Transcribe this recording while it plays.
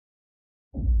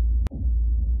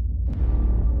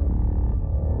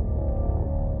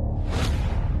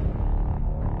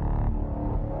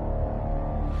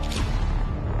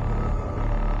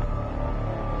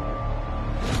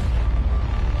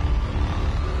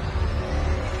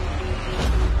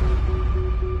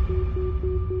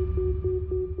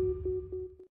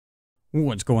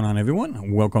What's going on,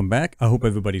 everyone? Welcome back. I hope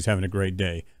everybody's having a great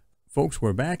day. Folks,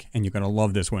 we're back, and you're going to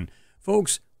love this one.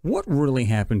 Folks, what really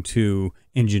happened to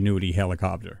Ingenuity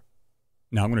helicopter?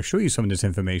 Now, I'm going to show you some of this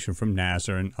information from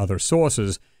NASA and other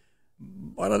sources,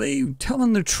 but are they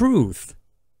telling the truth?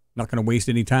 Not going to waste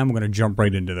any time. We're going to jump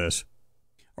right into this.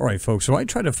 All right, folks, so I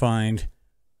tried to find,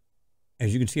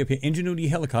 as you can see up here, Ingenuity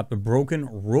helicopter broken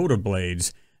rotor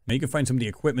blades. Now, you can find some of the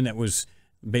equipment that was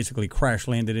basically crash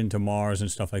landed into Mars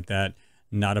and stuff like that.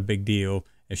 Not a big deal.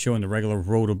 It's showing the regular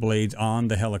rotor blades on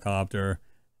the helicopter.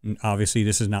 And obviously,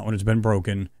 this is not when it's been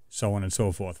broken, so on and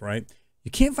so forth, right? You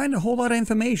can't find a whole lot of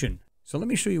information. So let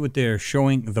me show you what they're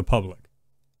showing the public.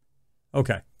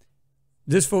 Okay.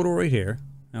 This photo right here,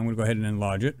 I'm going to go ahead and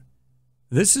enlarge it.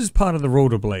 This is part of the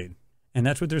rotor blade, and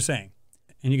that's what they're saying.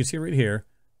 And you can see right here,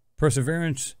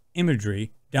 Perseverance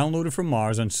imagery downloaded from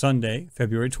Mars on Sunday,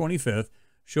 February 25th,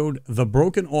 showed the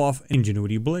broken off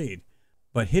Ingenuity blade.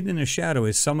 But hidden in a shadow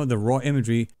is some of the raw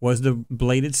imagery was the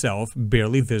blade itself,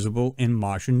 barely visible in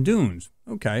Martian dunes.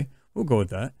 Okay, we'll go with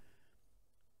that.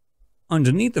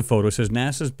 Underneath the photo says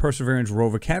NASA's Perseverance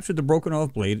rover captured the broken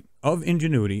off blade of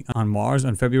Ingenuity on Mars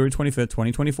on February 25th,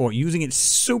 2024 using its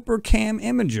super cam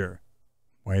imager.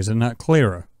 Why is it not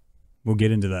clearer? We'll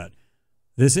get into that.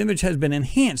 This image has been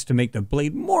enhanced to make the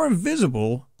blade more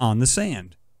visible on the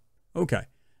sand. Okay.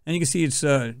 And you can see it's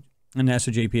a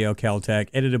NASA JPL Caltech,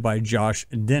 edited by Josh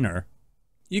Dinner.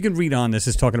 You can read on this.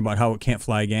 It's talking about how it can't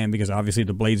fly again because obviously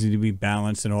the blades need to be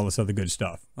balanced and all this other good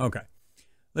stuff. Okay.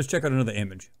 Let's check out another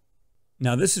image.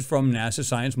 Now, this is from NASA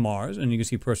Science Mars, and you can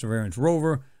see Perseverance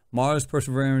rover, Mars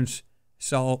Perseverance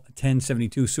Sol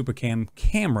 1072 Supercam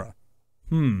camera.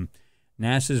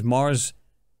 NASA's Mars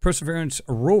Perseverance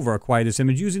rover acquired this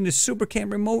image using the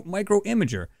Supercam remote micro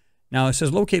imager. Now, it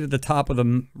says located at the top of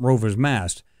the rover's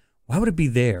mast. Why would it be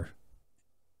there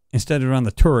instead of on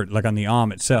the turret, like on the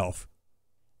arm itself?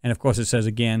 And, of course, it says,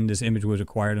 again, this image was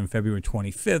acquired on February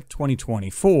 25th,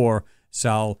 2024,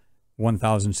 Sol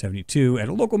 1072, at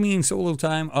a local mean solar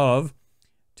time of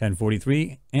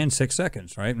 10:43 and 6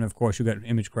 seconds, right? And, of course, you got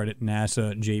image credit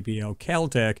NASA JPL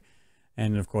Caltech.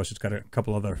 And, of course, it's got a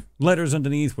couple other letters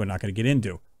underneath we're not going to get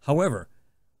into. However,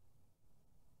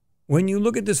 when you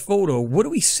look at this photo, what do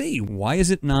we see? Why is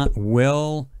it not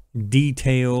well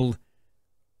detailed,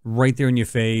 right there in your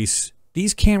face?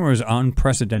 These cameras are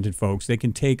unprecedented, folks. They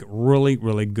can take really,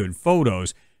 really good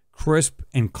photos, crisp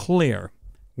and clear.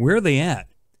 Where are they at?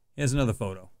 Here's another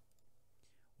photo.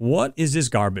 What is this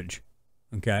garbage?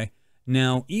 Okay.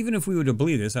 Now, even if we were to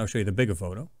believe this, I'll show you the bigger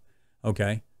photo.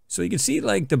 Okay. So you can see,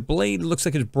 like, the blade looks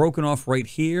like it's broken off right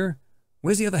here.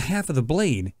 Where's the other half of the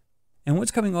blade? And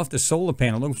what's coming off the solar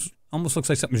panel almost looks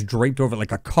like something's draped over it,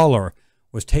 like a color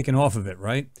was taken off of it,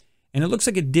 right? And it looks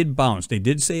like it did bounce. They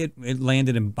did say it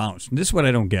landed and bounced. And this is what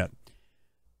I don't get.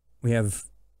 We have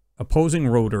opposing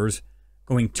rotors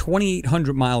going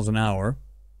 2,800 miles an hour,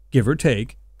 give or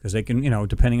take, because they can, you know,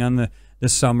 depending on the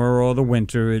summer or the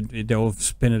winter, they'll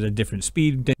spin at a different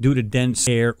speed due to dense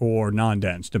air or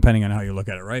non-dense, depending on how you look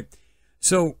at it, right?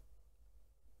 So,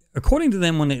 according to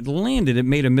them, when it landed, it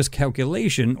made a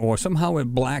miscalculation, or somehow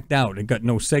it blacked out. It got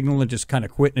no signal. It just kind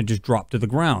of quit, and it just dropped to the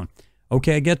ground.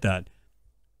 Okay, I get that.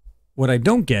 What I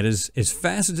don't get is, as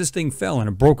fast as this thing fell and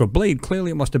it broke a blade,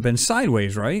 clearly it must have been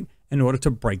sideways, right, in order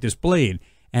to break this blade.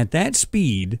 At that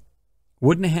speed,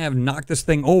 wouldn't it have knocked this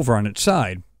thing over on its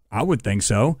side? I would think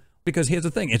so, because here's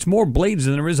the thing. It's more blades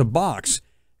than there is a box,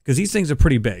 because these things are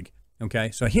pretty big.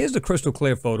 Okay, so here's the crystal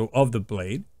clear photo of the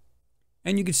blade.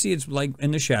 And you can see it's like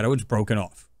in the shadow, it's broken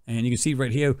off. And you can see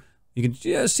right here, you can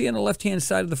just see on the left-hand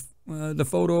side of the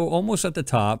photo, almost at the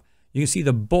top, you can see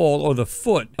the ball or the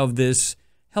foot of this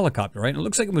helicopter, right? And it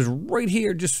looks like it was right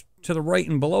here, just to the right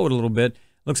and below it a little bit.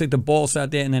 Looks like the ball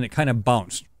sat there and then it kind of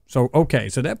bounced. So, okay,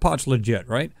 so that part's legit,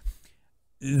 right?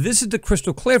 This is the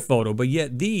crystal clear photo, but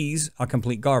yet these are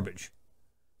complete garbage.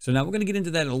 So now we're going to get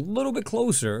into that a little bit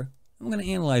closer. I'm going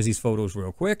to analyze these photos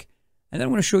real quick. And then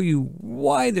I'm going to show you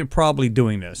why they're probably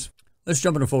doing this. Let's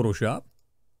jump into Photoshop.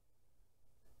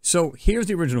 So here's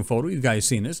the original photo. You guys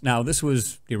seen this. Now, this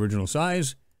was the original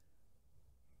size.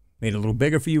 Made it a little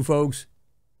bigger for you folks.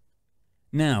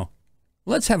 Now,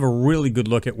 let's have a really good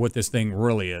look at what this thing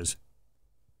really is.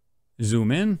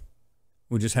 Zoom in.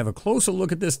 We'll just have a closer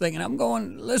look at this thing. And I'm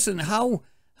going, listen, how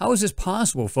is this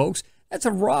possible, folks? That's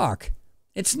a rock.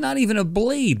 It's not even a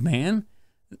blade, man.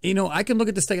 You know, I can look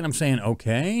at this thing and I'm saying,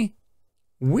 okay,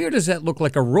 where does that look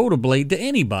like a rotor blade to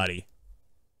anybody?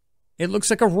 It looks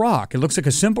like a rock. It looks like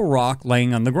a simple rock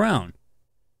laying on the ground.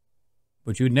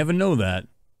 But you'd never know that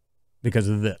because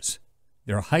of this.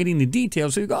 They're hiding the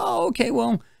details, so you go, oh, okay,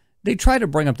 well, they tried to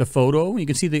bring up the photo. You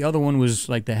can see the other one was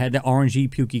like they had the orangey,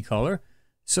 pukey color.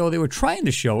 So they were trying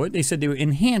to show it. They said they were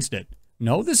enhanced it.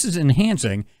 No, this is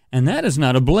enhancing, and that is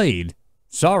not a blade.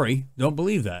 Sorry, don't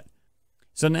believe that.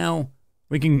 So now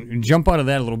we can jump out of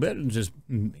that a little bit and just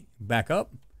back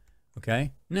up.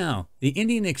 Okay. Now, the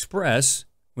Indian Express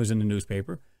was in the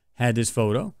newspaper, had this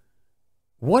photo.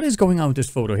 What is going on with this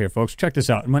photo here, folks? Check this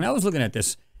out. And when I was looking at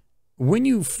this, when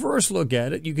you first look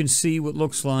at it, you can see what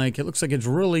looks like it's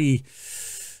really,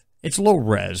 it's low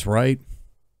res, right?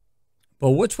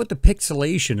 But what's with the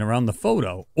pixelation around the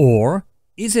photo? Or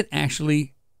is it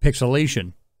actually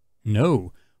pixelation?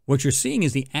 No. What you're seeing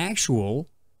is the actual,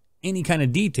 any kind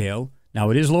of detail. Now,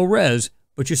 it is low res,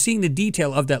 but you're seeing the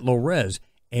detail of that low res.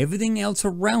 Everything else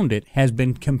around it has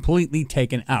been completely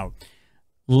taken out.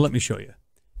 Let me show you.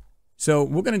 So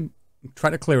we're going to try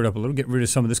to clear it up a little, get rid of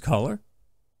some of this color.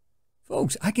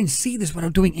 Folks, I can see this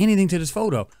without doing anything to this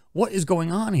photo. What is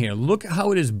going on here? Look at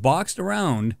how it is boxed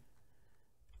around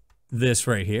this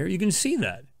right here. You can see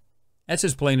that. That's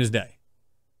as plain as day.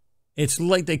 It's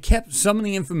like they kept some of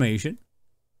the information.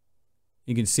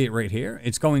 You can see it right here.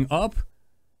 It's going up.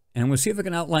 And we'll see if I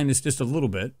can outline this just a little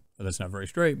bit. Well, that's not very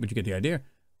straight, but you get the idea.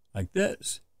 Like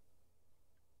this.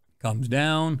 Comes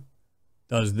down.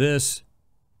 Does this.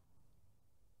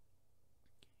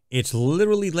 It's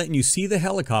literally letting you see the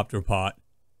helicopter pot.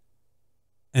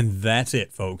 And that's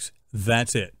it, folks.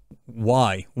 That's it.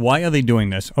 Why? Why are they doing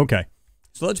this? Okay.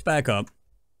 So let's back up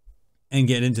and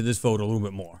get into this photo a little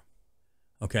bit more.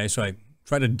 Okay, so I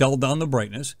try to dull down the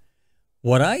brightness.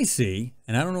 What I see,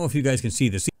 and I don't know if you guys can see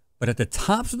this, but at the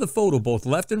tops of the photo, both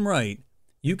left and right,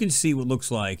 you can see what looks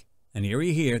like an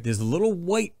area here. There's little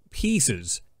white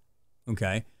pieces,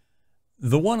 okay?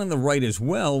 The one on the right as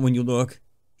well, when you look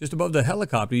just above the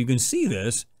helicopter, you can see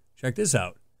this. Check this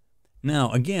out.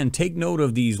 Now, again, take note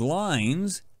of these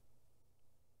lines.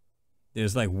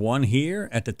 There's like one here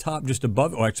at the top just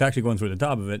above, or it's actually going through the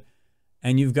top of it.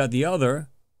 And you've got the other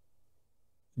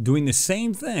doing the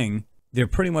same thing. They're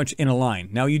pretty much in a line.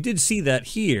 Now, you did see that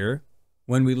here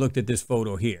when we looked at this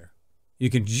photo here. You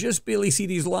can just barely see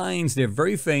these lines. They're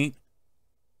very faint.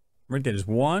 Right there, there's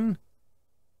one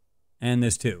and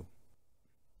there's two.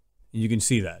 You can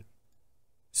see that.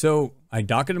 So I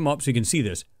docketed them up so you can see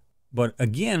this. But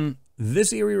again,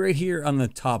 this area right here on the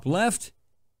top left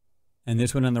and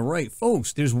this one on the right,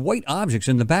 folks, there's white objects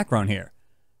in the background here.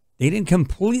 They didn't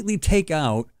completely take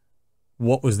out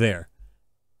what was there.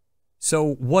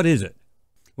 So what is it?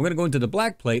 We're going to go into the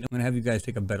black plate. I'm going to have you guys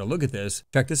take a better look at this.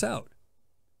 Check this out.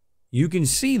 You can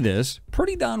see this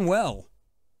pretty darn well.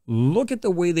 Look at the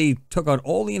way they took out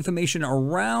all the information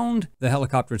around the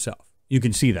helicopter itself. You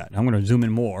can see that. I'm going to zoom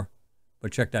in more,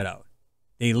 but check that out.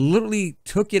 They literally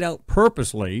took it out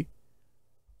purposely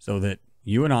so that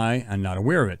you and I are not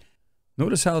aware of it.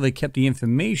 Notice how they kept the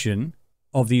information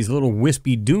of these little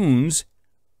wispy dunes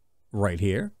right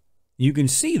here. You can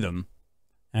see them.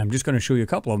 And I'm just going to show you a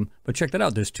couple of them, but check that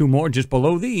out. There's two more just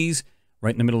below these,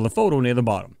 right in the middle of the photo near the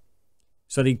bottom.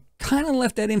 So they kind of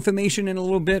left that information in a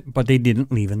little bit, but they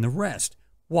didn't leave in the rest.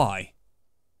 Why?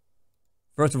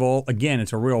 First of all, again,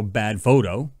 it's a real bad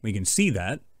photo. We can see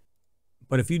that.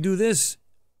 But if you do this,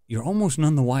 you're almost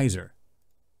none the wiser.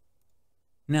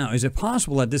 Now, is it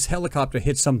possible that this helicopter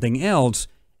hit something else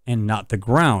and not the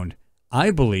ground?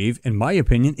 I believe, in my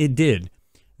opinion, it did.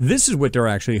 This is what they're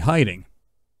actually hiding.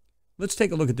 Let's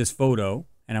take a look at this photo,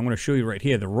 and I'm going to show you right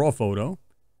here, the raw photo.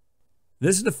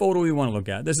 This is the photo we want to look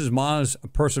at. This is Mars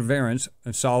Perseverance,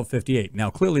 Sol 58.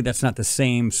 Now, clearly, that's not the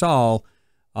same Sol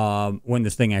when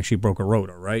this thing actually broke a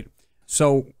rotor, right?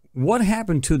 So, what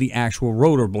happened to the actual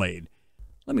rotor blade?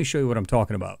 Let me show you what I'm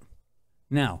talking about.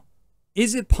 Now,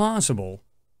 is it possible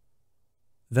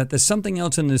that there's something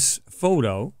else in this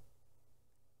photo,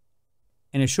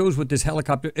 and it shows what this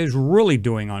helicopter is really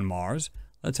doing on Mars?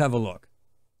 Let's have a look.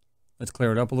 Let's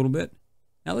clear it up a little bit.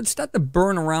 Now let's start to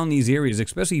burn around these areas,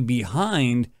 especially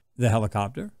behind the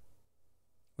helicopter,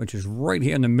 which is right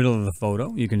here in the middle of the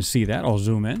photo. You can see that. I'll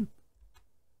zoom in.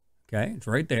 Okay, it's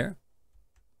right there.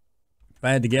 If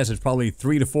I had to guess, it's probably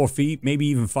 3 to 4 feet, maybe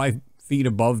even 5 feet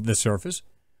above the surface.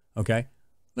 Okay,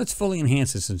 let's fully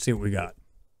enhance this and see what we got.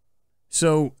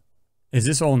 So, is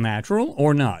this all natural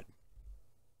or not?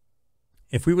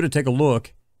 If we were to take a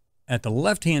look at the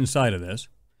left-hand side of this,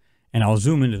 and I'll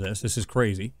zoom into this. This is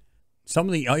crazy. Some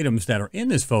of the items that are in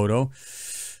this photo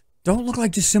don't look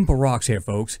like just simple rocks here,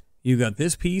 folks. You got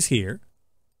this piece here.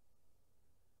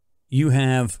 You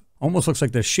have, almost looks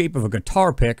like the shape of a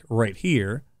guitar pick right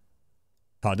here.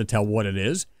 Hard to tell what it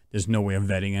is. There's no way of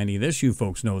vetting any of this. You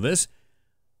folks know this.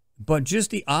 But just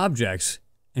the objects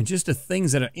and just the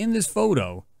things that are in this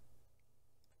photo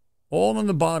all on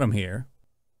the bottom here.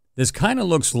 This kind of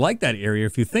looks like that area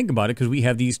if you think about it, because we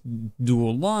have these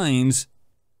dual lines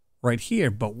right here.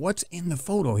 But what's in the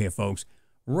photo here, folks?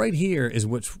 Right here is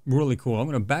what's really cool. I'm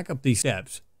going to back up these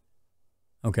steps.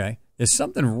 Okay, there's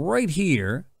something right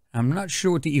here. I'm not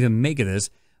sure what to even make of this,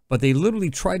 but they literally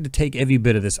tried to take every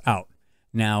bit of this out.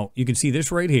 Now, you can see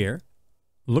this right here.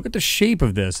 Look at the shape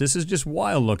of this. This is just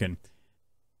wild looking.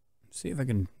 See if I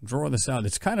can draw this out.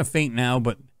 It's kind of faint now,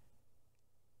 but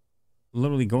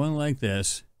literally going like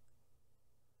this.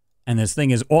 And this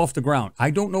thing is off the ground.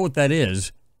 I don't know what that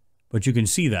is, but you can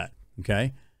see that,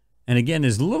 okay? And again,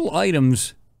 there's little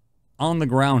items on the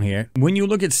ground here. When you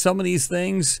look at some of these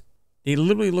things, they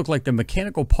literally look like the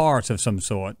mechanical parts of some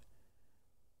sort.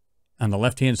 On the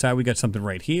left-hand side, we got something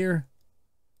right here.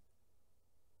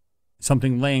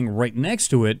 Something laying right next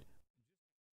to it.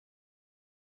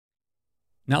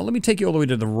 Now, let me take you all the way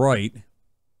to the right.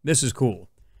 This is cool.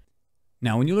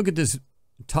 Now, when you look at this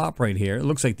top right here, it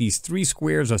looks like these three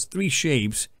squares or three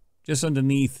shapes just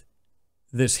underneath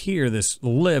this here, this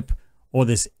lip, or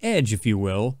this edge, if you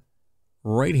will,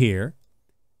 right here.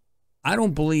 I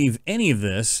don't believe any of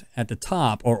this at the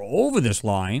top or over this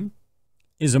line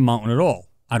is a mountain at all.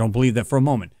 I don't believe that for a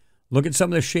moment. Look at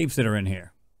some of the shapes that are in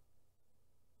here.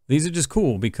 These are just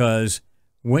cool because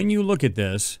when you look at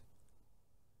this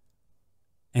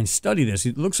and study this,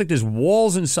 it looks like there's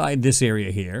walls inside this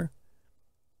area here.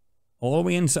 All the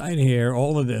way inside here,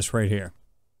 all of this right here.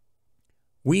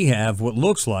 We have what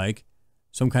looks like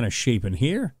some kind of shape in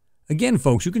here. Again,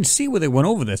 folks, you can see where they went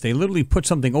over this. They literally put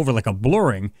something over like a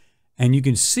blurring, and you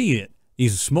can see it.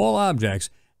 These small objects.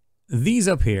 These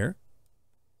up here.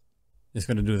 Just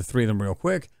going to do the three of them real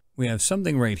quick. We have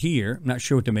something right here. I'm not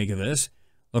sure what to make of this.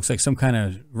 Looks like some kind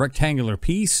of rectangular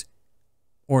piece.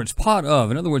 Or it's part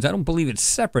of. In other words, I don't believe it's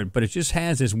separate, but it just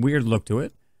has this weird look to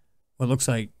it. What looks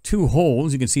like two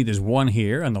holes. You can see there's one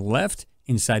here on the left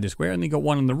inside the square, and then you got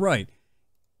one on the right.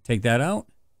 Take that out.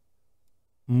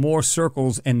 More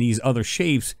circles and these other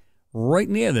shapes right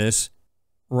near this,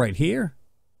 right here.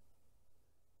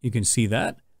 You can see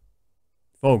that.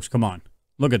 Folks, come on.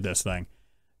 Look at this thing.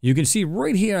 You can see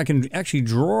right here, I can actually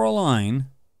draw a line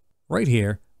right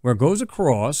here where it goes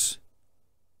across.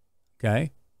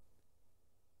 Okay.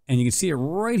 And you can see it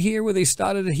right here where they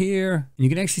started it here. And you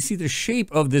can actually see the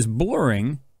shape of this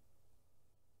blurring.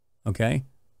 Okay.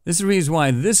 This is the reason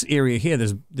why this area here,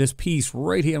 this piece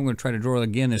right here, I'm going to try to draw it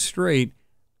again as straight.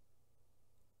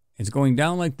 It's going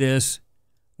down like this.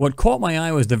 What caught my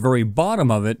eye was the very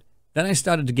bottom of it. Then I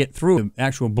started to get through the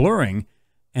actual blurring.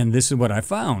 And this is what I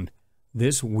found.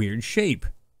 This weird shape.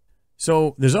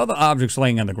 So there's other objects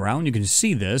laying on the ground. You can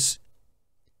see this.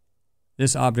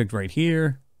 This object right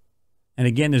here. And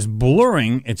again, this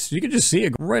blurring, you can just see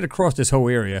it right across this whole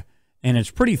area. And it's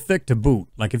pretty thick to boot.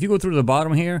 Like if you go through the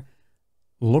bottom here,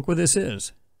 look where this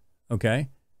is. Okay?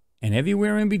 And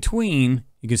everywhere in between,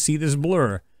 you can see this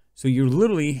blur. So you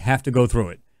literally have to go through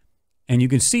it. And you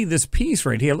can see this piece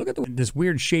right here. Look at this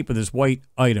weird shape of this white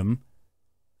item.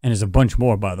 And there's a bunch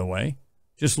more, by the way.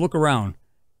 Just look around.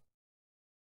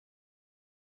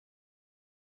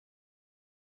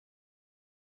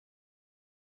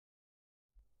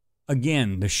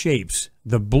 Again, the shapes,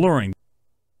 the blurring.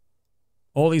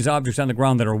 All these objects on the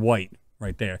ground that are white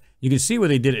right there. You can see where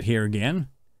they did it here again.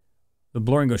 The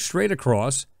blurring goes straight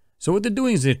across. So what they're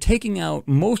doing is they're taking out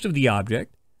most of the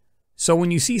object. So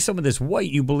when you see some of this white,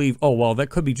 you believe, oh, well,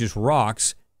 that could be just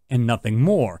rocks and nothing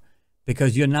more.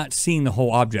 Because you're not seeing the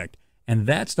whole object. And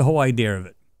that's the whole idea of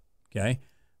it. Okay?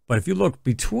 But if you look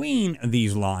between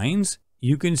these lines,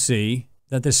 you can see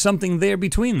that there's something there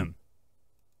between them.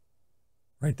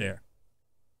 Right there.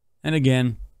 And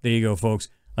again, there you go, folks.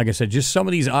 Like I said, just some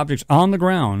of these objects on the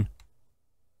ground.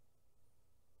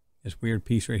 This weird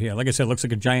piece right here. Like I said, it looks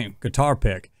like a giant guitar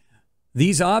pick.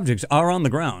 These objects are on the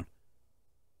ground.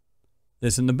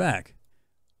 This in the back.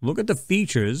 Look at the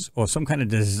features or some kind of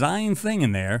design thing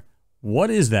in there. What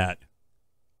is that?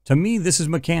 To me, this is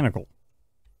mechanical.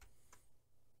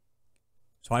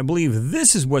 So I believe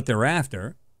this is what they're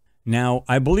after. Now,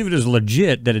 I believe it is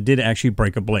legit that it did actually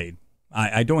break a blade.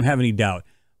 I don't have any doubt.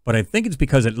 But I think it's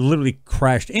because it literally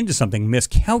crashed into something,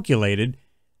 miscalculated,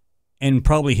 and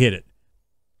probably hit it.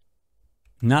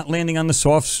 Not landing on the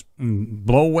soft,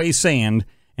 blow-away sand.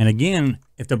 And again,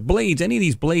 if the blades, any of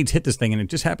these blades hit this thing, and it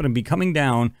just happened to be coming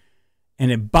down, and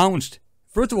it bounced.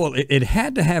 First of all, it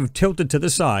had to have tilted to the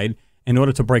side in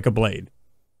order to break a blade.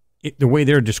 The way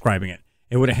they're describing it.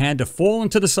 It would have had to fall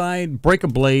into the side, break a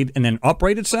blade, and then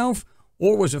upright itself?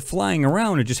 Or was it flying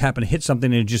around and just happened to hit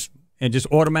something and it just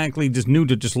automatically just knew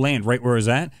to just land right where it was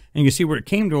at? And you see where it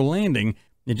came to a landing,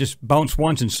 it just bounced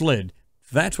once and slid.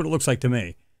 That's what it looks like to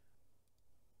me.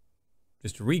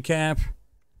 Just to recap,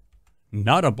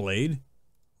 not a blade.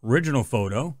 Original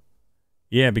photo.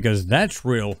 Yeah, because that's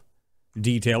real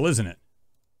detail, isn't it?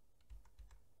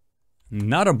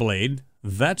 Not a blade.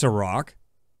 That's a rock.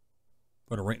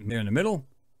 Put it right in there in the middle.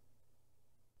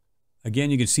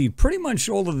 Again, you can see pretty much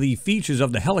all of the features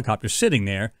of the helicopter sitting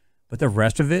there, but the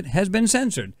rest of it has been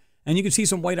censored. And you can see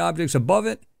some white objects above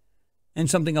it and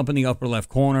something up in the upper left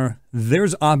corner.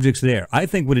 There's objects there. I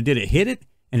think what it did, it hit it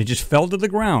and it just fell to the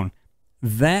ground.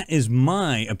 That is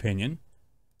my opinion.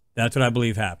 That's what I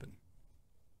believe happened.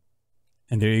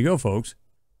 And there you go, folks.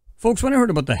 Folks, when I heard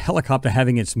about the helicopter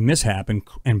having its mishap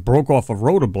and broke off a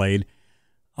rotor blade,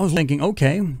 I was thinking,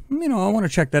 okay, I want to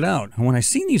check that out. And when I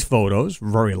seen these photos,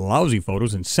 very lousy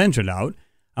photos and censored out,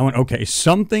 I went, okay,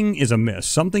 something is amiss.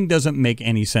 Something doesn't make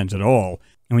any sense at all.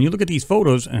 And when you look at these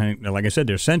photos, and like I said,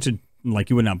 they're censored like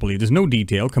you would not believe. There's no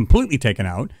detail, completely taken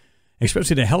out,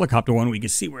 especially the helicopter one where you can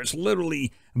see where it's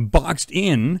literally boxed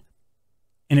in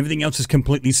and everything else is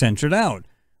completely censored out.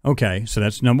 Okay, so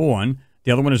that's number one.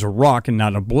 The other one is a rock and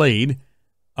not a blade.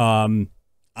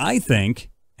 I think,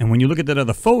 and when you look at that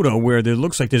other photo where there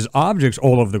looks like there's objects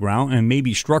all over the ground and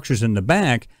maybe structures in the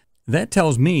back, that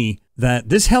tells me that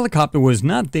this helicopter was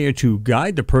not there to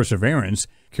guide the Perseverance.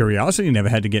 Curiosity never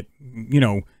had to get,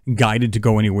 guided to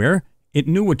go anywhere. It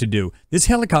knew what to do. This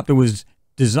helicopter was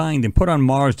designed and put on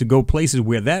Mars to go places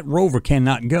where that rover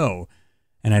cannot go.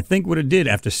 And I think what it did,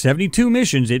 after 72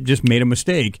 missions, it just made a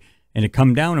mistake. And it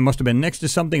come down, it must have been next to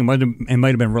something, it might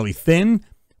have been really thin,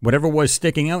 whatever was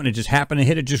sticking out, and it just happened to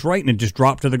hit it just right, and it just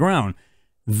dropped to the ground.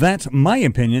 That's my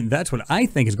opinion. That's what I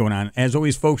think is going on. As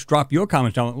always, folks, drop your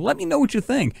comments down. Let me know what you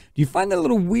think. Do you find that a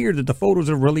little weird that the photos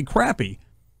are really crappy?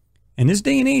 In this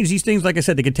day and age, these things, like I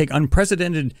said, they can take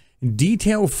unprecedented,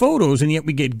 detailed photos, and yet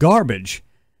we get garbage.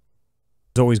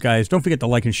 As always, guys, don't forget to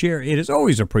like and share. It is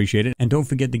always appreciated. And don't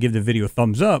forget to give the video a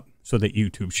thumbs up so that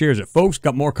YouTube shares it. Folks,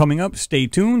 got more coming up. Stay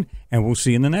tuned, and we'll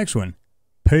see you in the next one.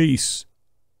 Peace.